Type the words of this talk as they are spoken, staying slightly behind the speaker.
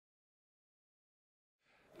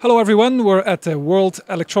Hello everyone, we're at the World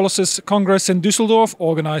Electrolysis Congress in Düsseldorf,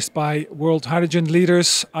 organized by World Hydrogen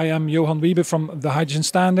Leaders. I am Johann Wiebe from the Hydrogen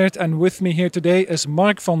Standard, and with me here today is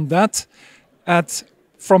Marc Van Deth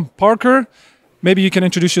from Parker. Maybe you can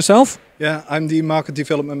introduce yourself? Yeah, I'm the Market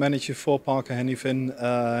Development Manager for Parker Hannifin,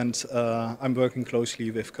 and I'm working closely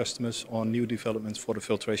with customers on new developments for the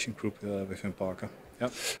filtration group within Parker.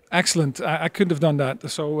 Yep. Excellent. I couldn't have done that.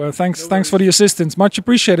 So thanks for the assistance. Much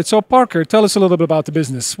appreciated. So Parker, tell us a little bit about the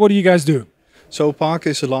business. What do you guys do? So Parker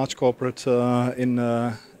is a large corporate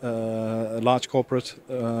run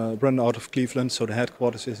out of Cleveland. So the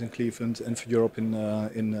headquarters is in Cleveland, and for Europe in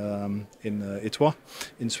Itwa,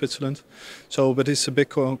 in Switzerland. So, but it's a big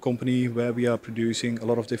company where we are producing a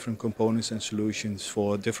lot of different components and solutions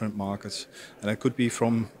for different markets. And it could be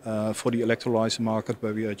from for the electrolyzer market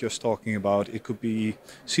where we are just talking about. It could be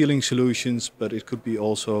sealing solutions, but it could be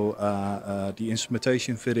also the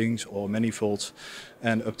instrumentation fittings or manifolds,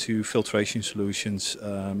 and up to filtration solutions.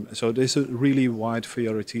 So there's a really wide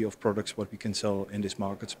variety of products what we can sell in this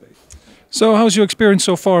market space. So how's your experience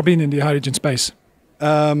so far been in the hydrogen space?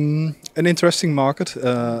 An interesting market,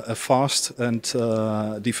 a fast and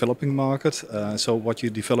developing market. So what you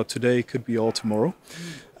develop today could be all tomorrow.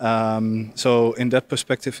 So in that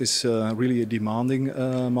perspective, it's really a demanding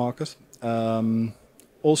market.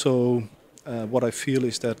 Also, what I feel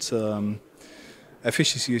is that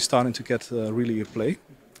efficiency is starting to get really a play,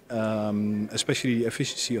 especially the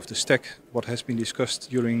efficiency of the stack. What has been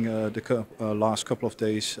discussed during the last couple of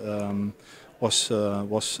days was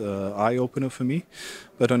eye-opener for me.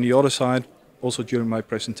 But on the other side, also during my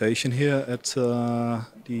presentation here at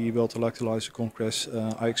the World Electrolysis Congress,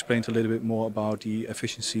 I explained a little bit more about the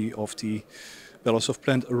efficiency of the balance of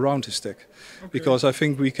plant around the stack, because I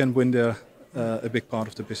think we can win there a big part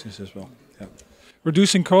of the business as well. Yeah.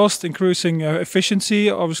 Reducing cost, increasing efficiency,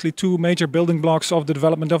 obviously two major building blocks of the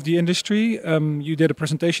development of the industry. You did a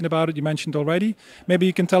presentation about it, you mentioned already. Maybe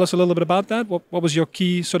you can tell us a little bit about that. What was your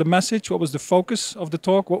key sort of message? What was the focus of the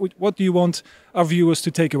talk? What do you want our viewers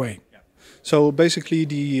to take away? So basically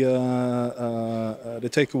the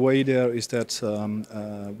takeaway there is that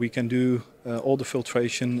we can do all the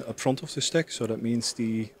filtration up front of the stack. So that means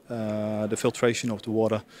the filtration of the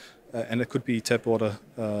water, and it could be tap water,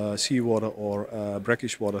 seawater or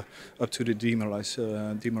brackish water, up to the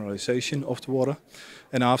demineralization of the water.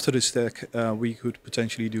 And after the stack, we could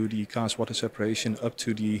potentially do the cast water separation up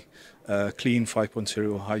to the clean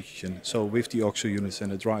 5.0 hydrogen, so with the oxo units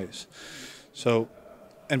and the dryers. So,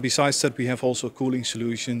 and besides that, we have also cooling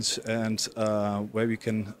solutions, and where we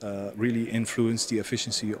can really influence the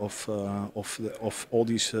efficiency of all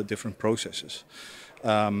these different processes.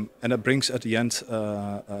 And that brings at the end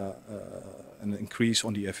an increase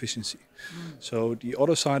on the efficiency. So the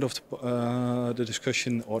other side of the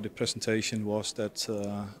discussion or the presentation was that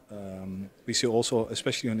we see also,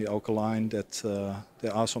 especially on the alkaline, that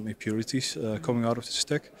there are some impurities coming out of the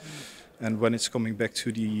stack. And when it's coming back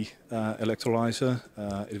to the electrolyzer,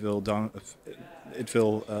 it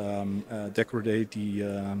will degrade the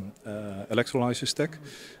electrolyzer stack,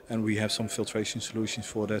 and we have some filtration solutions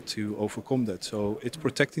for that to overcome that. So it's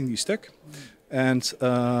protecting the stack and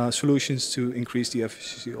solutions to increase the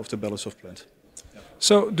efficiency of the balance of plant.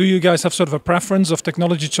 So do you guys have sort of a preference of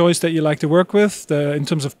technology choice that you like to work with in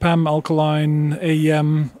terms of PEM, alkaline,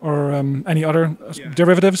 AEM, or any other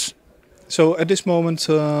derivatives? So at this moment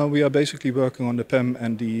we are basically working on the PEM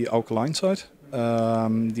and the alkaline side.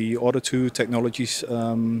 The other two technologies,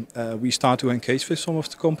 we start to engage with some of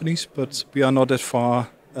the companies, but we are not that far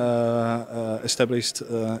established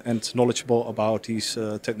and knowledgeable about these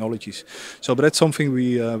technologies. So, but that's something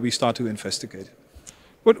we start to investigate.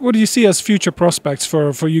 What do you see as future prospects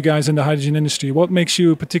for you guys in the hydrogen industry? What makes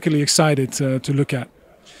you particularly excited to look at?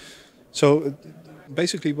 So,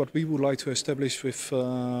 basically, what we would like to establish with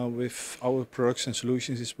our products and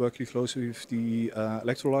solutions is working closely with the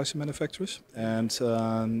electrolyzer manufacturers, and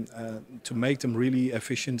to make them really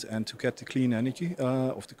efficient and to get the clean energy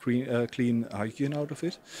of the clean hydrogen out of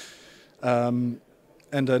it.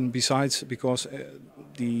 And then besides, because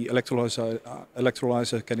the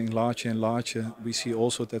electrolyzer getting larger and larger, we see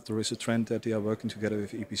also that there is a trend that they are working together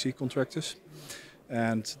with EPC contractors,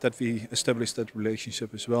 and that we established that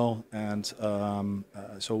relationship as well, and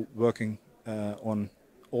so working on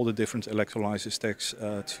all the different electrolyzer stacks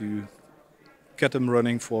to get them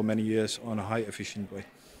running for many years on a high efficient way.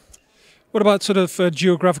 What about sort of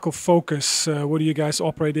geographical focus? What do you guys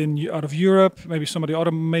operate in out of Europe, maybe some of the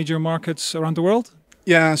other major markets around the world?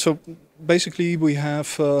 Yeah, so basically we are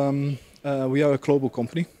a global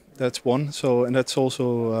company. That's one. So, and that's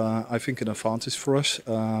also, I think, an advantage for us,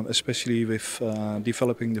 especially with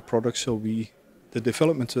developing the products. So we the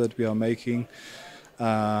development that we are making,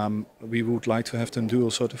 we would like to have them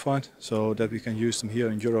dual certified so that we can use them here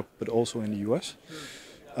in Europe but also in the US.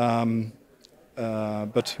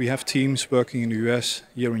 But we have teams working in the US,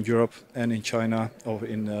 here in Europe and in China or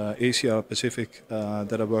in Asia Pacific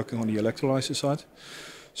that are working on the electrolyzer side.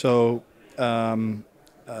 So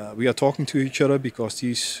we are talking to each other because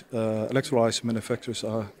these electrolyzer manufacturers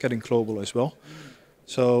are getting global as well.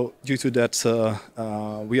 So due to that,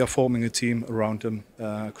 we are forming a team around them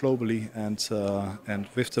globally, and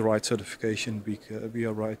with the right certification, we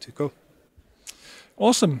are right to go.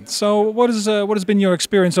 Awesome. So what has been your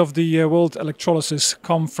experience of the World Electrolysis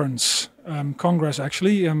Congress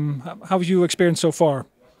actually? How have you experienced so far?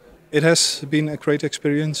 It has been a great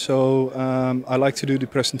experience. So I like to do the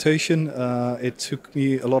presentation. It took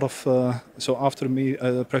me a lot of, so after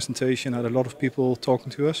the presentation, I had a lot of people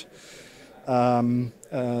talking to us.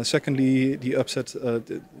 Secondly, the upset,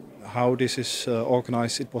 how this is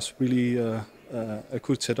organized, it was really a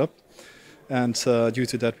good setup. And due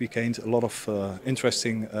to that, we gained a lot of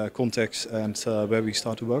interesting contacts and where we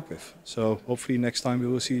start to work with. So hopefully next time we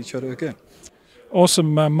will see each other again.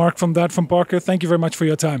 Awesome. Marc Van Deth from Parker, thank you very much for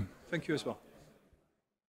your time. Thank you as well.